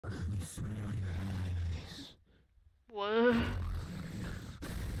What?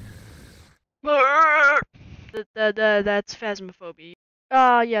 That's Phasmophobia.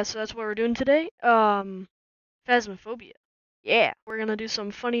 Yeah, so that's what we're doing today. Phasmophobia. Yeah, we're gonna do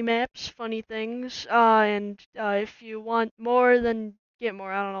some funny maps, funny things, and if you want more, then get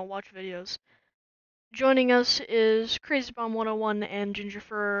more. I don't know, watch videos. Joining us is Crazybomb101 and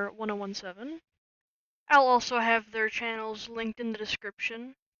Gingerfur1017. I'll also have their channels linked in the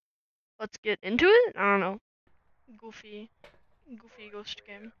description. Let's get into it? I don't know. Goofy ghost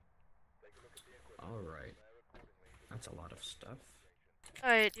game. Alright. That's a lot of stuff.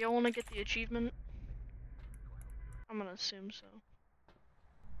 Alright, do y'all wanna get the achievement? I'm gonna assume so.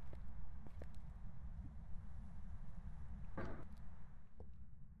 The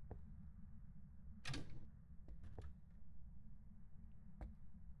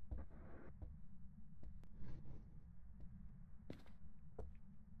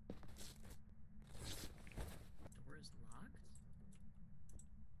door is locked?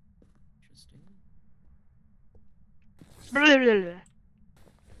 Interesting.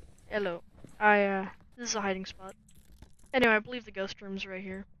 Hello. This is a hiding spot. Anyway, I believe the ghost room's right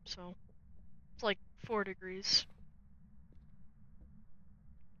here, so it's like 4 degrees.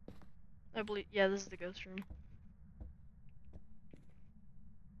 I believe, yeah, this is the ghost room.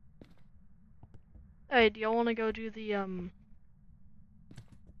 Hey, do y'all want to go do the, do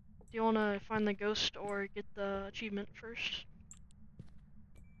you want to find the ghost or get the achievement first?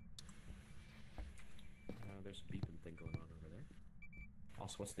 There's a beeping thing going on over there.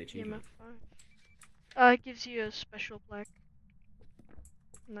 Also, what's the achievement? EMF 5. It gives you a special plaque.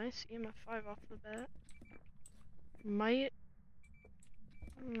 Nice EMF 5 off the bat. Might,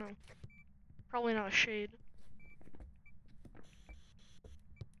 I don't know. Probably not a shade.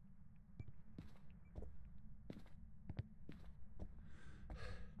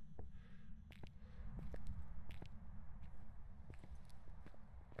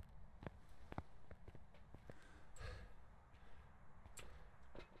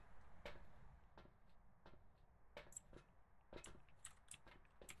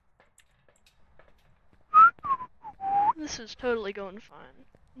 This is totally going fine.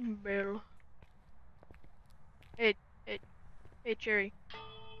 Barrel. Hey, hey, hey, Cherry.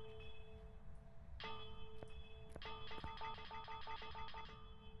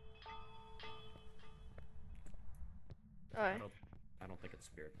 I don't think it's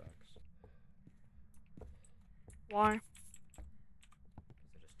spirit box. Why?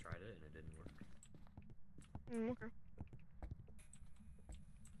 Because I just tried it and it didn't work. Okay.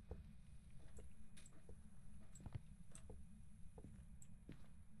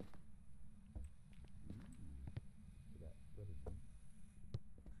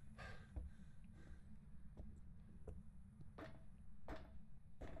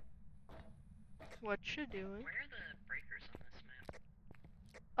 What you doing? Where are the breakers on this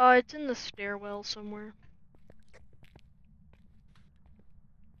map? It's in the stairwell somewhere.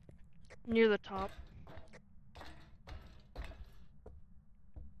 Near the top.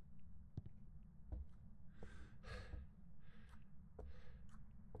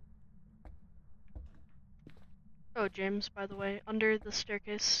 Oh, James, by the way, under the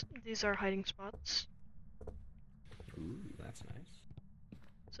staircase, these are hiding spots, Ooh, that's nice.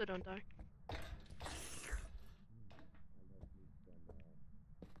 so don't die.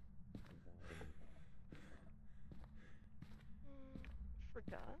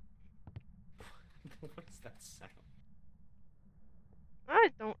 Forgot. What's that sound? I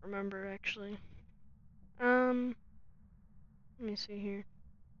don't remember, actually. Let me see here.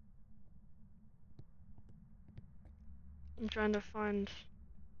 I'm trying to find,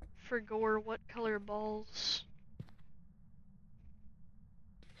 for gore, what color balls.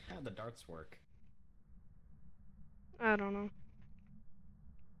 How the darts work? I don't know.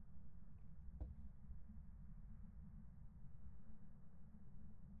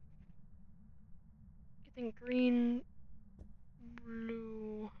 I think green,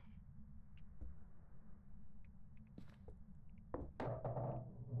 blue.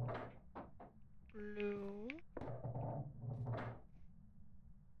 Blue.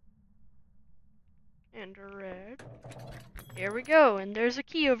 And red. There we go, and there's a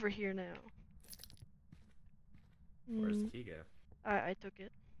key over here now. Where's the key go? I took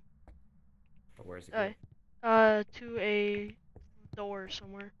it. But where's the key? To a door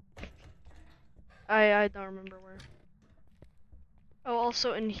somewhere. I don't remember where. Oh,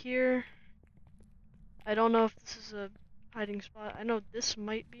 also in here, I don't know if this is a hiding spot. I know this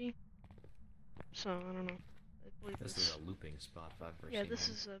might be. So, I don't know. I believe This is a looping spot if I've ever yeah, seen this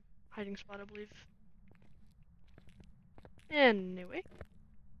one. is a hiding spot, I believe. Anyway.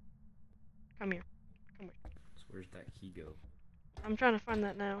 Come here. Come here. So where's that key go? I'm trying to find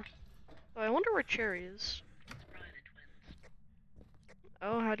that now. Oh, I wonder where Cherry is. It's probably the twins.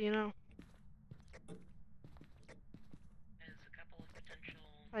 Oh, how do you know? There's a couple of potential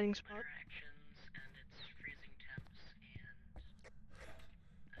Hiding spot. interactions, and it's freezing temps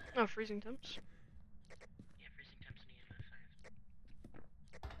and Oh, freezing temps. yeah, freezing temps and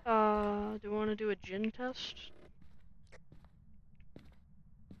EMF 5. Do we want to do a gin test?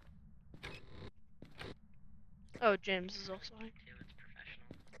 Oh, James is also high. Too, it's professional.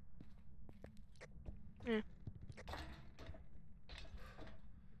 Yeah.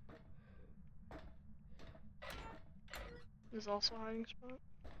 Is also a hiding spot.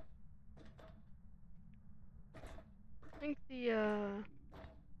 I think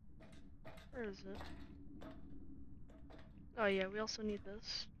where is it? Oh yeah, we also need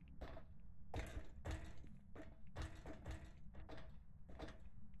this.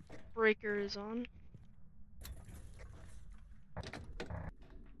 Breaker is on.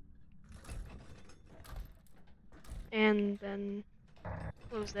 And then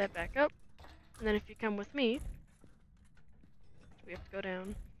close that back up. And then if you come with me, we have to go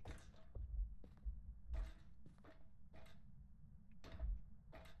down.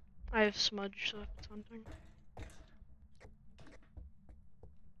 I have smudge, so if it's hunting.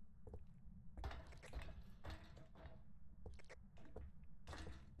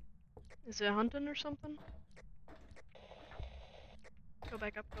 Is it hunting or something? Go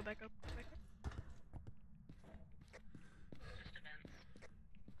back up, go back up, go back up. Just events.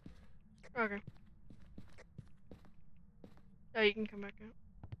 Okay. Oh, you can come back out.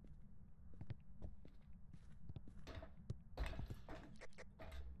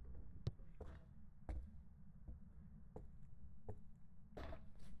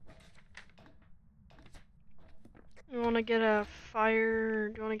 You wanna get a fire?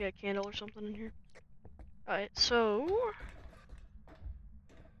 Do you wanna get a candle or something in here? Alright, so.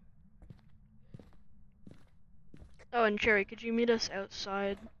 Oh, and Cherry, could you meet us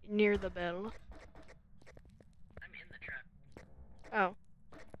outside near the bell? I'm in the truck. Oh.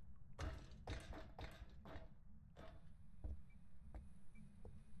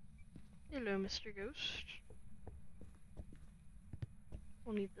 Hello, Mr. Ghost.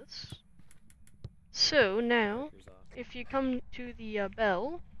 We'll need this. So, now, Breaker's off. if you come to the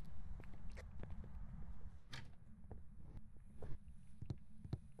bell,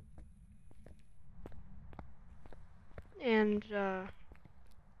 and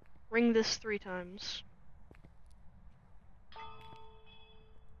ring this 3 times.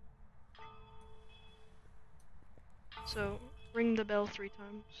 So, ring the bell 3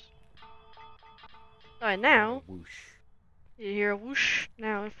 times. Alright, now, Whoosh. you hear a whoosh.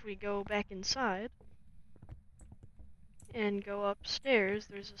 Now, if we go back inside and go upstairs,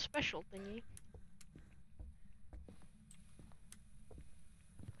 there's a special thingy.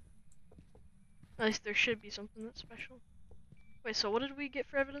 At least there should be something that's special. Wait, so what did we get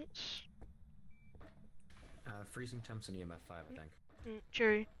for evidence? Freezing temps and EMF 5, I think.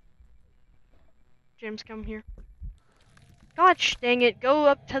 Cherry. James, come here. Gosh dang it, go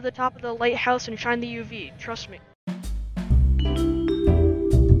up to the top of the lighthouse and shine the UV. Trust me.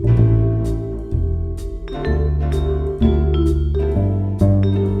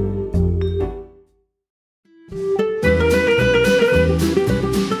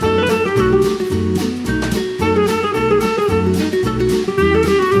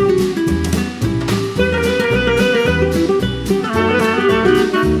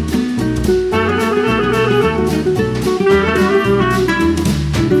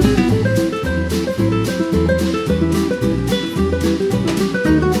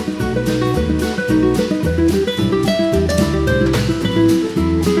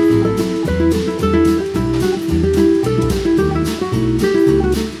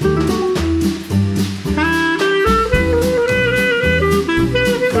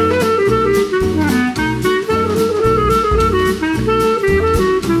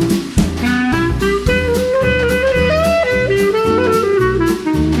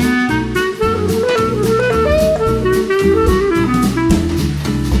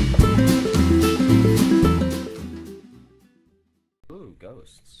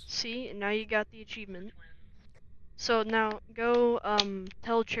 See, and now you got the achievement. So now go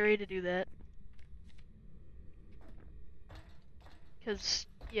tell Cherry to do that. Cause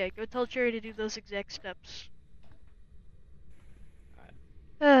yeah, go tell Cherry to do those exact steps.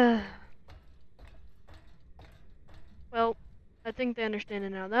 Well, I think they understand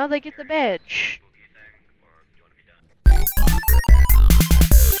it now. Now they get the badge.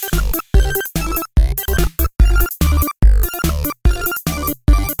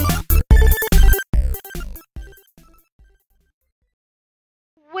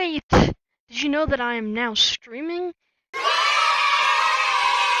 Wait! Did you know that I am now streaming?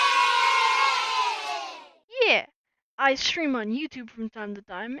 Yeah! I stream on YouTube from time to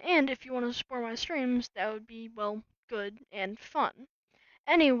time, and if you want to support my streams, that would be, well, good and fun.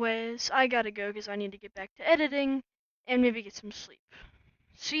 Anyways, I gotta go because I need to get back to editing and maybe get some sleep.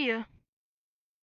 See ya!